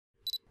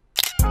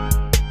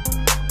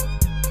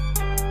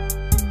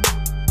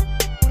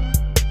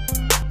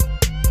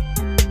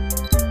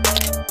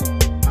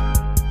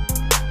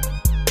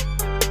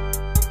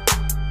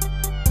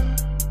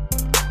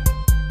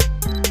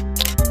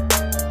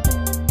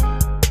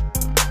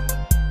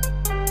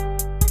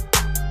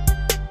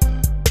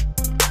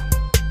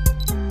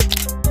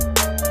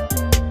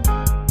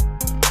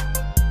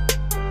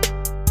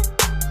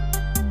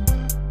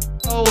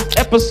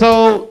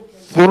episode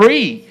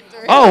 3.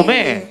 Oh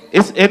man,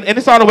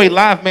 it's all the way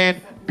live,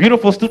 man.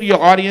 Beautiful studio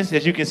audience,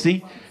 as you can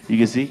see.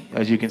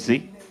 As you can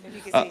see.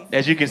 Yeah.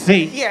 If you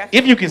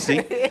can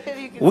see.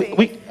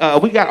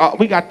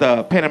 We got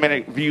the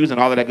panoramic views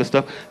and all of that good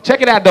stuff. Check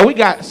it out though. We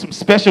got some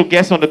special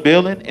guests on the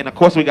building, and of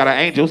course we got our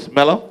angels.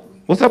 Mello,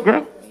 what's up,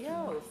 girl?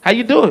 Yo. How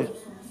you doing?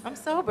 I'm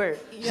sober.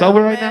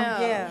 Sober right now?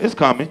 Yeah. It's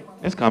coming.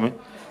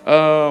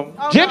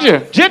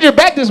 Ginger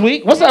back this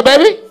week. What's up,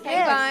 baby? Hey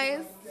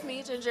guys, it's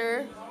me,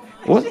 Ginger.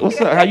 What's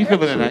up? How you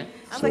feeling tonight?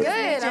 I'm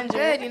good. I'm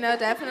good. You know,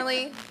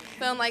 definitely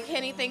feeling like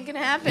anything can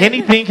happen.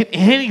 Anything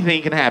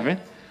can happen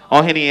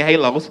on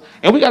HennynHalos.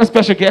 And we got a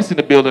special guest in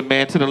the building,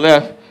 man. To the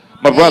left,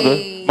 my brother,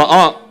 my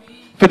aunt,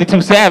 52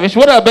 Savage.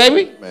 What up,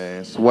 baby?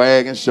 Man,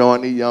 swag and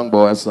showing these young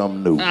boys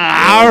something new.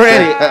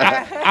 Already,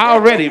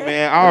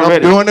 man.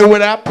 I'm doing it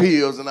without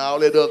pills and all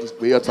that other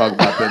stuff. We'll talk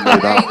about that later.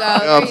 There you go.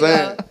 You know what I'm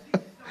saying?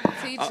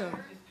 Teach them.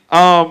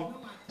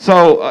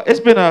 So it's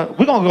been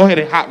we're gonna go ahead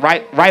and hop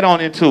right on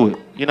into it.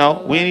 You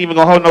know, we ain't even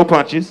gonna hold no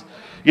punches.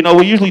 You know,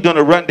 we're usually doing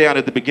a rundown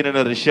at the beginning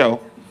of the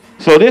show.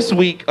 So this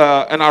week,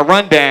 in our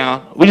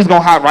rundown, we're just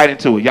gonna hop right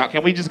into it. Y'all,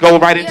 can we just go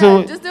right into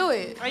it? Just do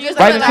it. Just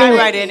dive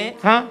right in it.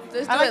 Huh?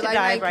 Just do I like it to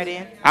dive right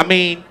in. I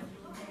mean,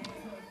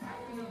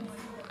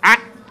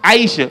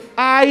 Ayesha,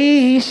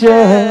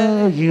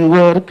 you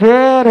were the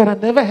girl that I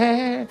never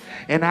had,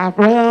 and I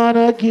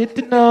wanna get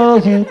to know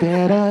you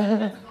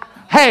better.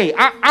 Hey,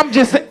 I'm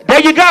just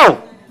there you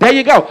go.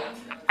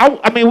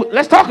 I mean,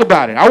 let's talk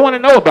about it. I want to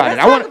know about it.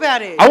 I want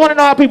to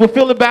know how people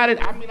feel about it.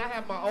 I mean, I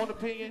have my own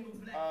opinion.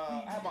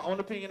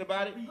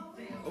 About it.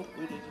 Oh,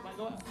 did you might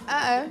go out?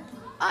 I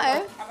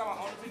got my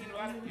own opinion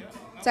about it.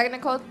 Yeah.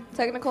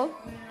 Technical.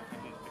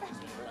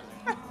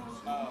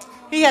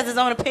 He has his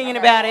own opinion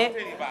about it.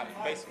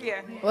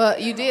 Yeah. Well,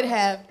 you did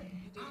have.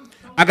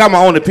 I got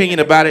my own opinion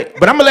about it,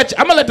 but I'm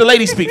gonna let the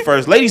ladies speak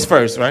first. Ladies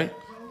first, right?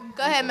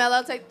 Go ahead,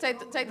 Mello. Take the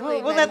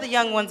lead. We'll let the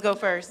young ones go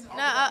first. No,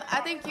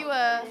 I think you.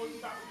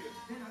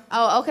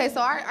 Oh, okay. So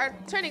our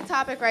trending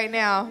topic right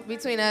now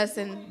between us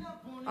and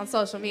on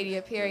social media,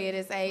 period,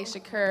 is Ayesha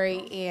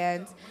Curry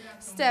and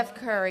Steph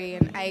Curry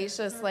and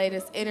Ayesha's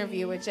latest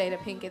interview with Jada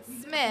Pinkett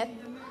Smith.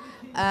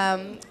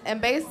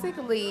 And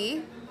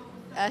basically,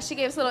 she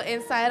gave us a little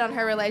insight on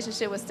her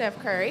relationship with Steph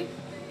Curry.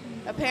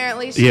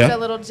 Apparently, she's a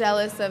little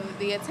jealous of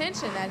the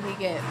attention that he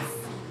gets.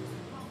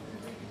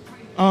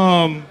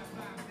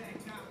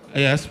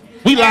 Yes.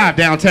 We live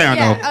downtown,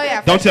 though. Oh,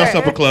 yeah. Don't tell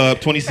Supper Club,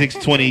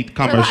 2620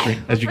 Commerce Street,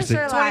 as you can see.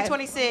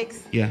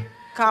 2026. Yeah.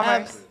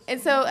 Commerce. And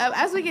so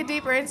as we get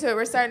deeper into it,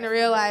 we're starting to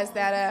realize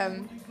that,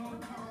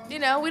 we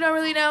don't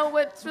really know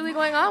what's really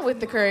going on with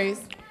the Currys.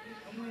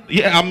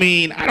 Yeah, I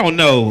mean, I don't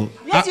know.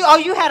 Yes,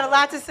 you had a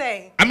lot to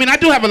say. I mean, I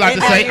do have a lot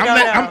to say.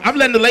 I'm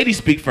letting the ladies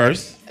speak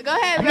first. Go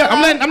ahead.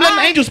 I'm letting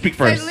the angels speak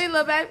first. Take the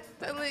lead, back.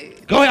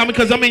 Go ahead,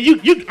 because I mean,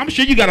 I'm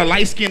sure you got a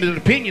light-skinned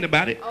opinion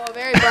about it. Oh, a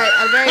very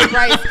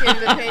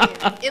bright-skinned opinion.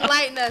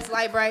 Enlighten us,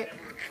 Light Bright.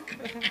 The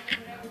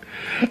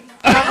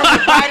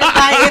brightest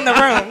light in the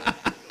room.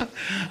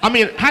 I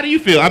mean, how do you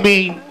feel?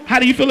 How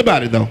do you feel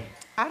about it, though?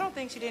 I don't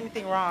think she did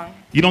anything wrong.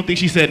 You don't think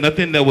she said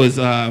nothing that was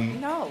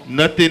no.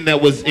 Nothing that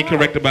was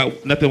incorrect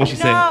about nothing what she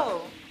said?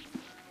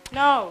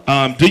 No.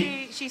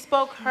 She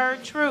spoke her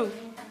truth.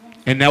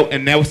 And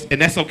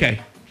that's okay.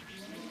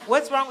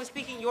 What's wrong with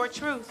speaking your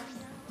truth?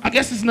 I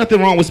guess there's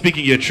nothing wrong with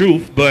speaking your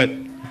truth, but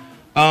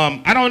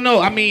I don't know.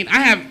 I mean,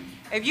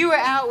 If you were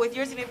out with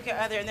your significant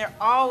other and they're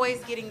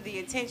always getting the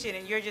attention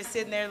and you're just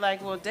sitting there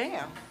like, well,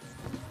 damn,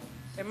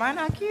 am I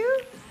not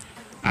cute?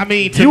 I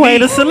mean, you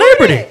ain't a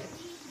celebrity.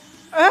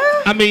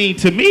 I mean,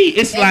 to me,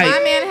 it's like. If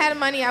my man had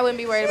money, I wouldn't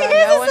be worried about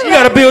no one. You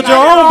gotta build your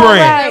own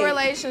brand. In a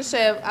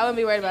relationship, I wouldn't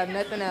be worried about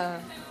nothing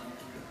else.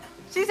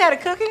 She's had a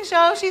cooking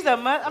show. She's a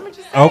I'm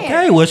just saying.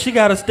 Okay, well, she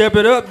got to step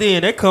it up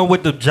then. That come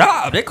with the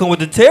job. That come with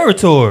the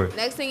territory.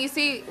 Next thing you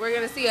see, we're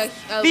going to see a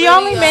the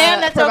only man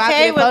that's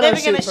okay with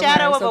living in the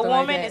shadow of a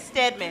woman is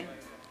Stedman.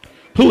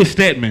 Who is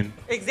Stedman?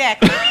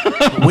 Exactly.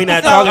 we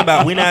not talking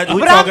about. But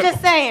I'm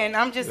just saying.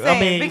 I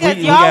mean, because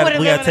y'all would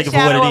have lived in the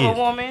shadow of a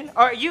woman,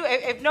 or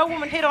if no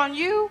woman hit on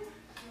you,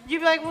 you'd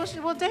be like,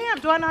 well, damn,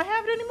 do I not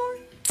have it anymore?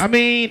 I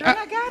mean, do I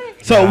not got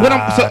it? So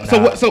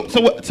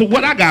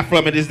what I got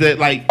from it is that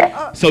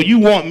so you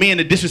want men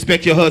to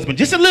disrespect your husband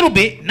just a little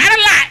bit, not a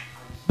lot,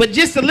 but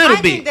just a little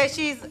bit. I think that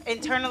she's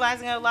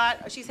internalizing a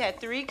lot. She's had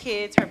 3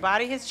 kids. Her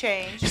body has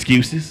changed.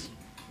 Excuses.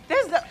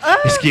 There's the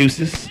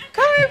excuses.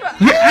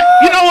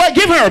 You know what?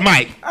 Give her a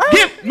mic.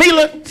 Give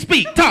Mila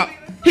speak. Talk.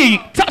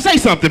 Here, say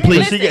something,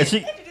 please.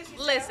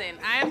 Listen,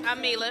 I'm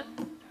Mila.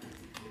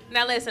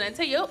 Now listen,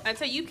 until you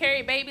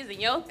carry babies in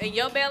your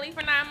belly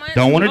for 9 months,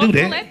 don't want to do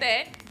that. Let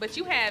that, but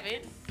you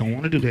haven't. Don't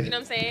want to do that. You know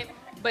what I'm saying?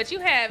 But you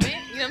haven't.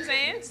 You know what I'm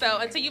saying? So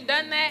until you've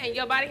done that and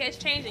your body has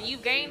changed and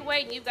you've gained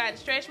weight and you've got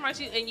stretch marks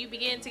and you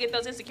begin to get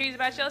those insecurities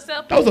about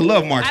yourself. Those are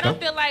love marks. I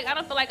don't feel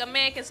like a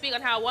man can speak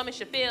on how a woman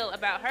should feel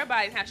about her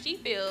body and how she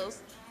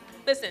feels.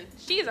 Listen,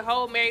 she is a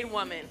whole married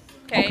woman.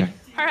 Okay.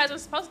 Her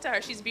husband's supposed to tell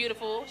her she's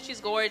beautiful, she's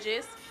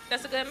gorgeous.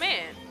 That's a good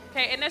man.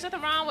 Okay. And there's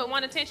nothing wrong with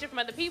wanting attention from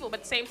other people,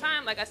 but at the same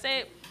time, like I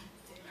said,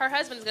 her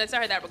husband's gonna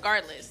tell her that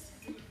regardless.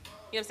 You know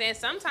what I'm saying?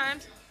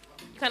 Sometimes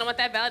you kind of want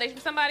that validation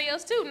from somebody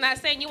else too. I'm not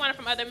saying you want it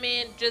from other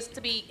men just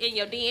to be in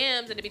your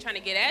DMs and to be trying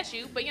to get at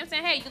you, but you know what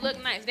I'm saying? Hey, you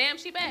look nice. Damn,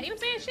 she bad. You know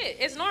what I'm saying? Shit,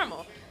 it's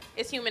normal.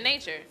 It's human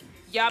nature.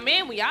 Y'all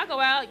men, when y'all go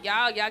out,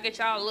 y'all get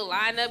y'all a little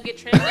line up, get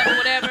trimmed up or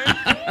whatever.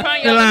 Put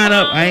on your line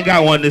up. I ain't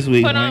got one this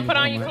week. Put on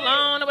your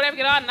cologne or whatever.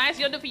 Get all nice.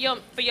 You'll do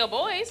for your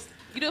boys.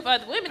 You do it for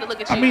other women to look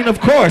at you. I mean, of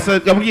course. But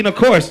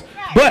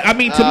I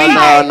mean, to me,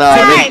 hold up.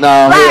 I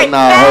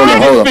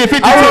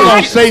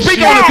want to say shit.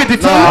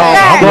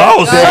 I'm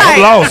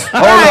lost.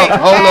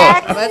 Hold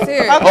up. Let's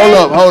hear it.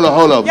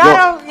 Hold up.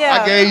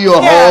 I gave you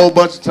a whole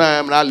bunch of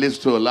time, and I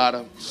listened to a lot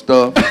of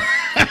stuff.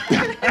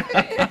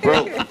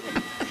 Bro,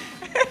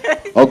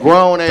 a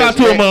grown ass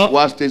man,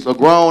 watch this. A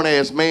grown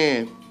ass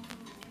man,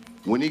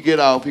 when he get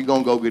off, he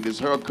gonna go get his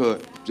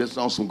haircut just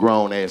on some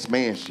grown ass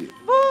man shit.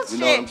 Bullshit. You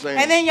know what I'm saying?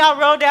 And then y'all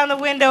roll down the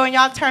window and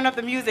y'all turn up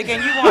the music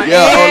and you want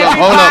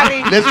hold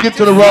up. Let's get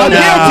to the roll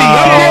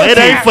down. It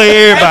ain't for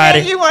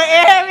everybody. You want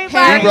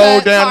everybody. We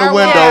roll down the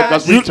window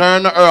because we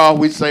turn the air off.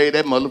 We say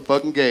that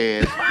motherfucking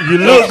gas. You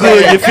look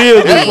good. You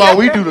feel good. That's why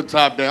we do the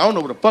top down. I don't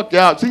know what the fuck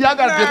y'all. See, y'all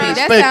got a different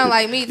perspective. That sound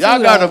like me too.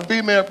 Y'all got a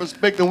female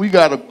perspective. We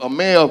got a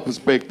male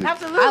perspective.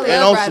 Absolutely.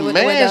 And on some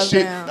man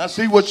shit. Now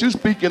see what you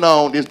speaking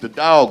on is the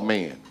dog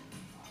man.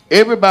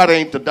 Everybody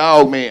ain't the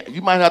dog man.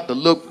 You might have to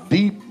look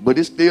deep, but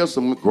it's still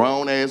some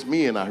grown ass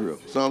men out here.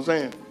 See what I'm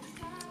saying?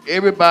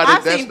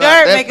 Everybody, that's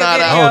not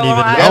our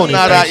intent. On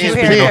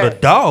the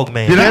dog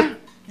man. Did I?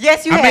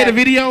 Yes, you I made a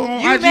video on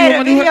IG. You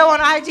made a video on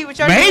IG with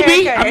your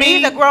maybe. haircut. I mean,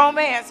 he's a grown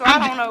man, so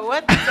I don't know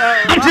what.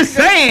 I'm just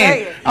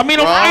saying. I mean,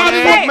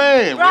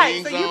 man.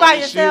 Right, so you by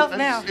yourself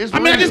now. I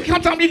mean,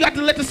 sometimes you got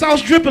to let the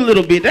sauce drip a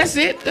little bit. That's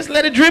it. Just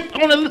let it drip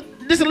on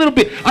just a little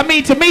bit. I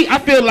mean, to me, I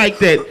feel like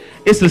that.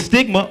 It's a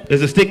stigma.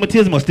 It's a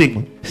stigmatism or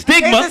stigma?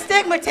 Stigma. It's a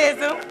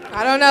stigmatism.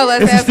 I don't know.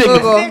 Let's ask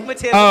Google.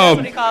 Stigmatism. That's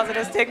what he calls it,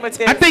 a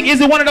stigmatism. I think,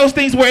 is it one of those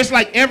things where it's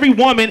like every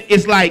woman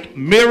is like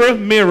mirror,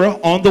 mirror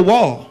on the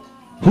wall?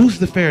 Who's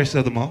the fairest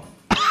of them all?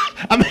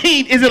 I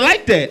mean, is it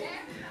like that?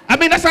 I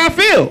mean, that's how I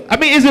feel. I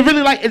mean, is it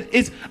really like,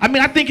 I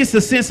mean, I think it's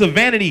a sense of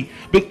vanity.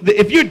 But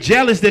if you're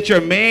jealous that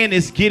your man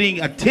is getting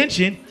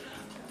attention,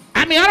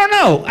 I mean, I don't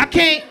know.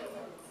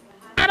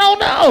 I don't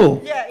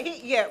know.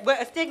 Yeah,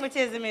 but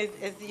astigmatism is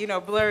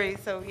blurry,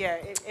 so yeah,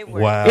 it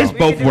works. Wow. It's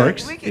both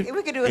works. We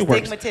could do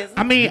astigmatism.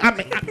 I mean,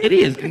 it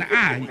is in the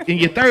eye, in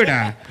your third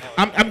eye.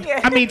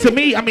 I mean, to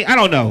me, I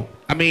don't know.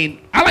 I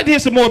mean, I like to hear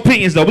some more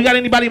opinions, though. We got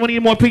anybody want any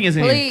more opinions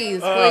in here?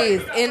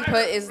 Please.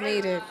 Input is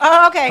needed.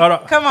 Oh, okay.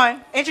 Come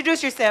on.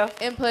 Introduce yourself.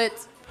 Input.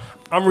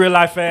 I'm Real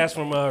Life Fast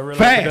from Real Life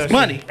Fast Productions.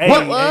 money. Hey,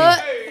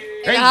 What?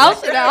 In the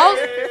house?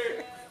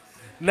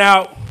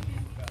 Now,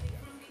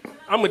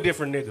 I'm a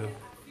different nigga.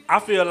 I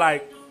feel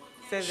like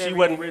she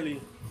wasn't really.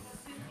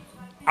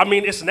 I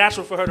mean, it's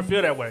natural for her to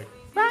feel that way.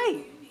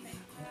 Right.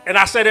 And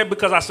I say that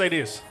because I say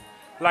this.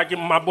 Like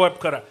my boy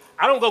cut out.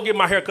 I don't go get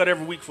my hair cut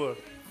every week for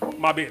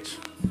my bitch.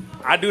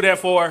 I do that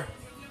for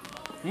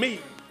me.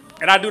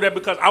 And I do that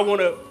because I want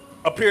to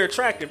appear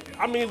attractive.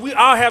 I mean, we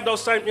all have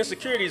those same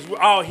insecurities. We're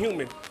all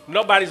human.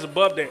 Nobody's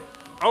above that.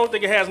 I don't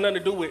think it has nothing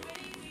to do with.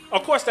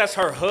 Of course, that's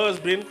her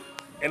husband.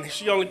 And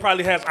she only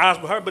probably has eyes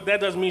for her, but that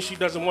doesn't mean she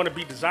doesn't want to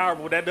be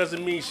desirable. That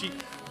doesn't mean she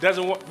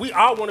doesn't want. We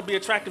all want to be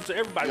attractive to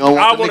everybody. You don't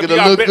want the nigga to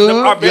look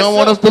good? You don't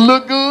want us to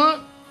look good?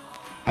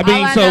 I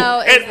mean,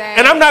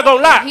 and I'm not gonna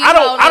lie. I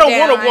don't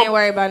want a woman. I ain't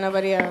worried about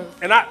nobody else.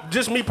 And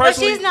just me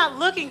personally. But she's not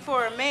looking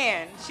for a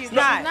man. She's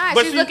not.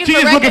 But She's looking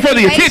for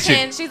the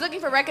attention. She's looking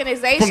for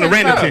recognition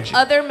from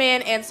other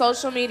men and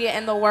social media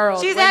and the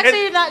world. She's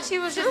actually not. She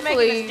was just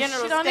making a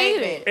general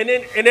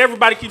statement. And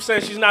everybody keeps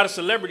saying she's not a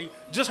celebrity.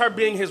 Just her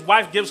being his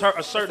wife gives her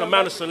a certain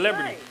amount of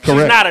celebrity. Right.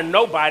 She's not a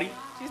nobody.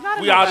 She's not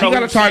a we all nobody. know she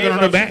got a target on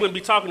her back. She wouldn't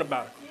be talking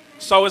about it.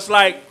 So it's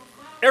like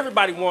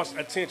everybody wants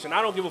attention.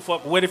 I don't give a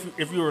fuck what if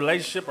you're in a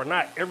relationship or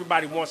not.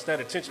 Everybody wants that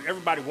attention.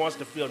 Everybody wants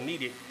to feel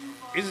needed.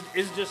 It's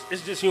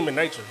just human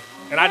nature.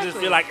 And I just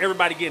feel like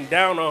everybody getting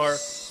down on her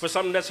for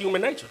something that's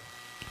human nature.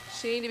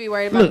 She need to be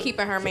worried about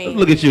keeping her man.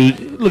 Look at you.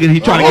 Look at he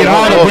trying to get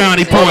all the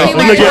brownie points.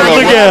 Look at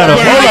him.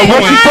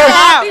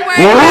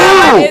 Hold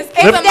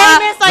on,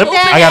 what you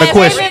I got a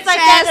question.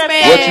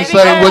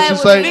 What you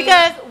say?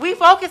 Because we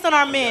focus on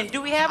our men. Do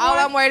we have all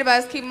one? I'm worried about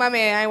is keeping my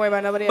man. I ain't worried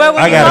about nobody else.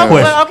 I got a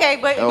question. Okay,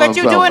 but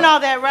you're doing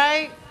all that,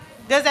 right?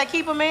 Does that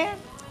keep a man?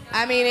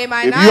 I mean, it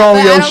might if not, you on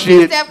but your I don't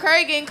see shit, Steph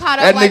Curry getting caught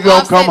up that like nigga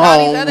gonna Offset come and all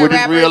these home other with his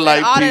rappers real and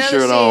life all that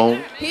t-shirt other on.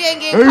 shit. He ain't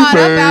getting caught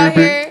up out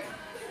here.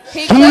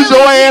 He Who's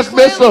your ass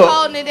clearly mess up?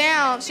 holding it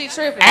down. She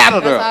tripping. Out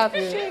of there. That's how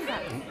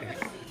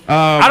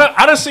I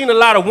feel. I done seen a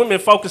lot of women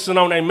focusing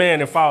on their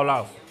man and fall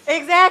off.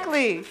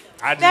 Exactly.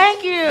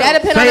 Thank you. That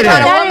depends on the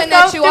kind of woman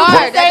that you are.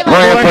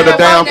 Praying for the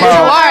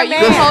downfall. You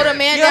can hold a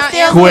man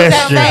down.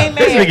 Question.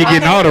 This nigga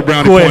getting all the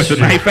brownie points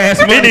tonight.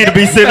 Fast He need to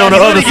be sitting on the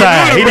other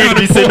side. He need to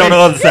be sitting on the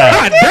other side.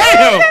 God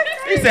damn.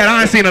 He said,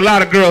 I ain't seen a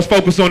lot of girls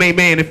focus on their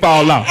man and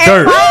fall off.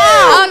 Dirt.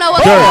 I don't know what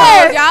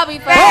Y'all be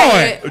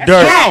fucking.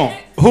 Dirt.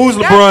 Who's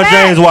LeBron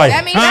James' wife?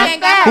 That means you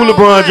ain't got Who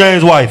LeBron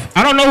James' wife?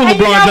 I don't know who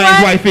LeBron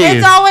James' wife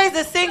is. It's always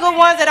the single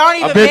ones that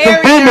aren't even I bet the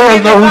married.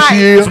 females know who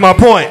she is. That's my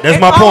point.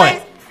 That's my point.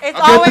 It's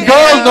I bet always the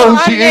girls know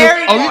who she is.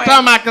 unmarried Oh, you ones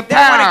talking about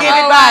that want to give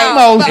Katara? advice.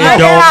 No, It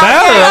don't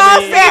matter.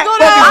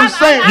 What you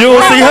saying? You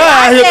don't see her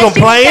out here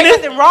complaining. She didn't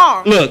say nothing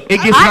wrong. Look,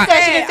 it gets I hot. said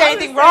she didn't say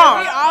anything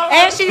wrong.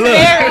 And she's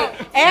married.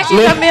 And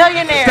she's a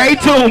millionaire. Stay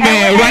tuned,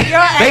 man. Right?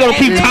 They gonna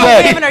keep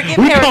talking.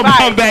 We gonna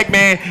come back,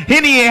 man.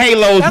 Henny and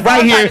Halos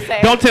right here.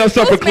 Don't Tell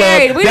Supper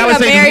Club.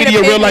 Dallas Angels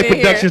Media, Real Life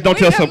Productions. Don't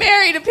Tell Supper.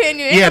 Married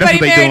opinion. Yeah, that's what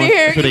they doing.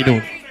 Here? That's what they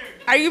doing.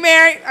 Are you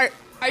married?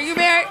 Are you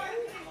married?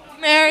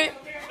 Married?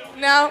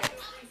 No.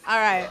 All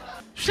right.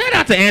 Shout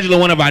out to Angela,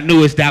 one of our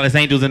newest Dallas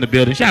Angels in the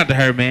building. Shout out to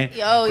her, man.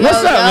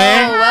 What's up,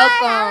 man?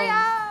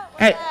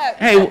 Welcome.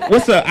 Hey,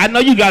 what's up? I know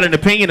you got an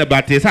opinion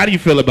about this. How do you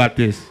feel about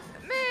this?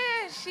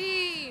 Man,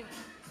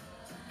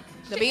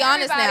 to be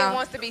honest everybody now,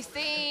 wants to be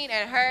seen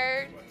and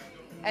heard,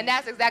 and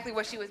that's exactly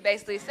what she was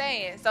basically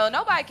saying. So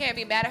nobody can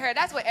be mad at her.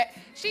 That's what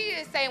she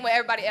is saying. What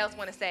everybody else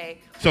want to say.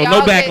 So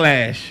no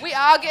backlash. We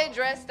all get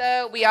dressed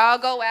up. We all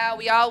go out.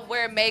 We all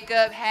wear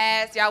makeup,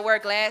 hats. Y'all wear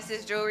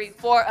glasses, jewelry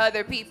for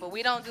other people.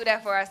 We don't do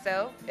that for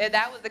ourselves. If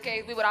that was the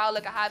case, we would all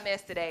look a hot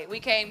mess today. We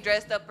came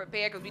dressed up,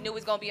 prepared, because we knew we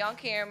was gonna be on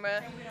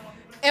camera,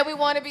 and we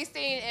want to be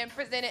seen and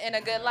presented in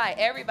a good light.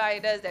 Everybody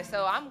does that.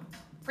 So I'm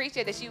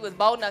appreciate that she was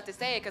bold enough to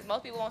say it, because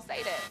most people won't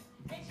say that.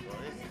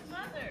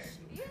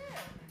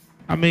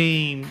 I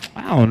mean,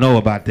 I don't know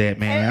about that,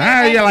 man.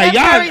 I feel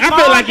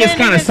like it's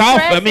kind of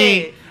soft. I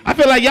mean, I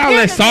feel like y'all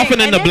are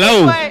softening the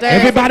blow.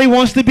 Everybody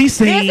wants to be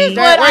seen.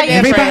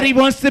 Everybody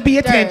wants to be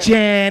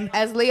attention.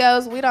 As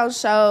Leos, we don't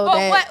show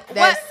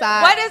that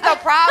side. What is the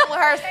problem with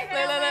her?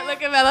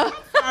 Look at Mello.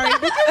 Sorry,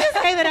 did you just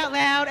say that out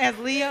loud as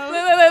Leo?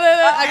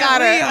 I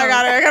got her. I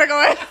gotta go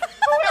ahead.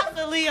 Who else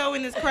the Leo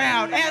in this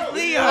crowd? As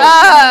Leos.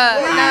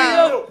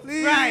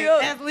 Right,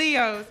 as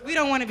Leos. We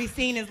don't want to be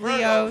seen as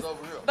Leos.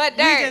 But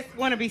we just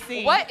want to be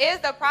seen. What is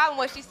the problem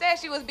when she said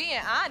she was being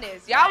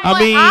honest? Y'all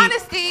want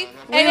honesty,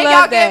 and then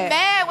y'all get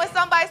mad when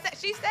somebody said,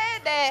 she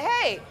said that,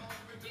 hey,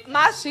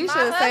 my husband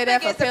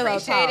gets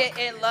appreciated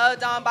and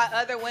loved on by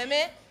other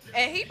women.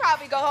 And he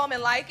probably go home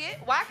and like it,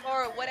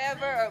 or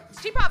whatever. Or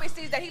she probably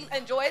sees that he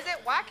enjoys it.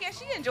 Why can't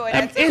she enjoy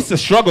that too? It's a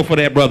struggle for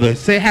that brother.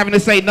 Having to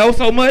say no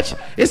so much.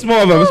 It's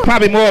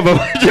probably more of a.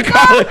 It's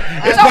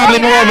probably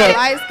more of a.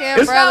 Light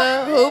skinned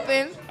brother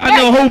hooping. I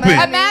know hooping.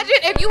 Imagine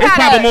if you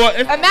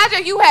imagine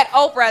if you had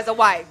Oprah as a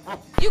wife.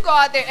 You go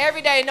out there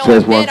every day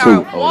knowing men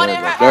are wanting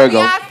her. Or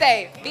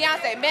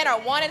Beyonce, men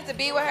are wanting to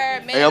be with her.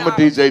 Men I'm a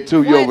DJ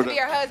too. You over there? To be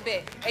her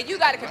husband, and you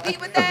got to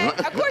compete with that.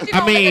 Of course you.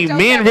 I mean,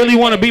 men really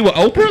want to be with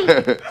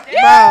Oprah.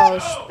 Bro,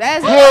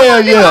 that's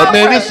hell yeah,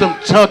 man. There's some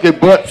chunky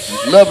butts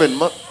loving.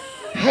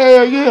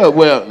 Hell yeah,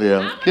 well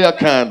yeah,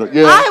 kind of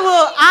yeah.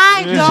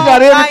 I don't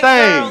got like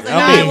everything. girls, and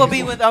I will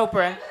be with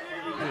Oprah.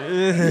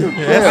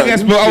 I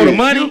guess for all the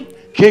money.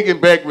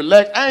 Kicking back,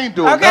 relax. I ain't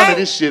doing none of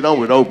this shit on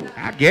with Oprah.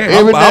 I guess.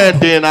 Every now and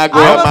then I go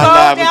out my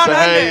live and say,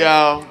 hey,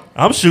 y'all.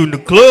 I'm shooting the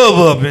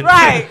club up and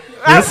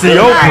let's see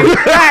Oprah.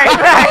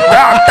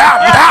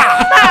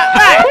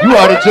 You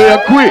ought to jail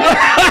quick.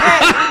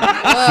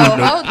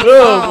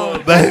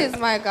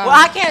 Well,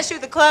 I can't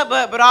shoot the club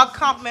up, but I'll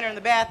compliment her in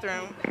the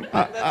bathroom. That's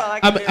all I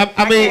can do.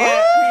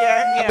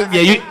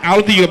 I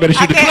don't think you better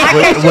shoot the club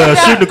up. Well,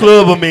 shooting the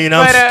club up mean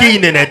I'm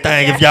skiing in that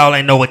thing if y'all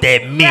ain't know what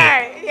that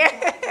meant.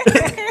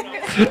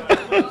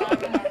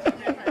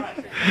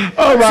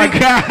 Oh my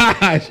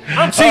gosh!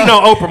 I'm cheating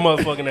on Oprah,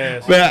 motherfucking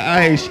ass. But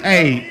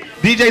hey,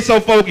 DJ So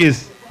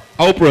Focused,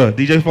 Oprah,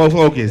 DJ So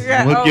Focused.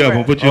 Yeah, hook you up,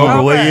 we'll put you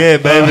on. Where you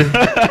at, baby?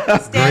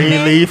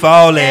 Greenleaf,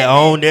 all that,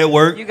 on that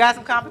work. You got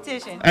some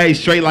competition. Hey,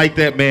 straight like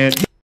that, man.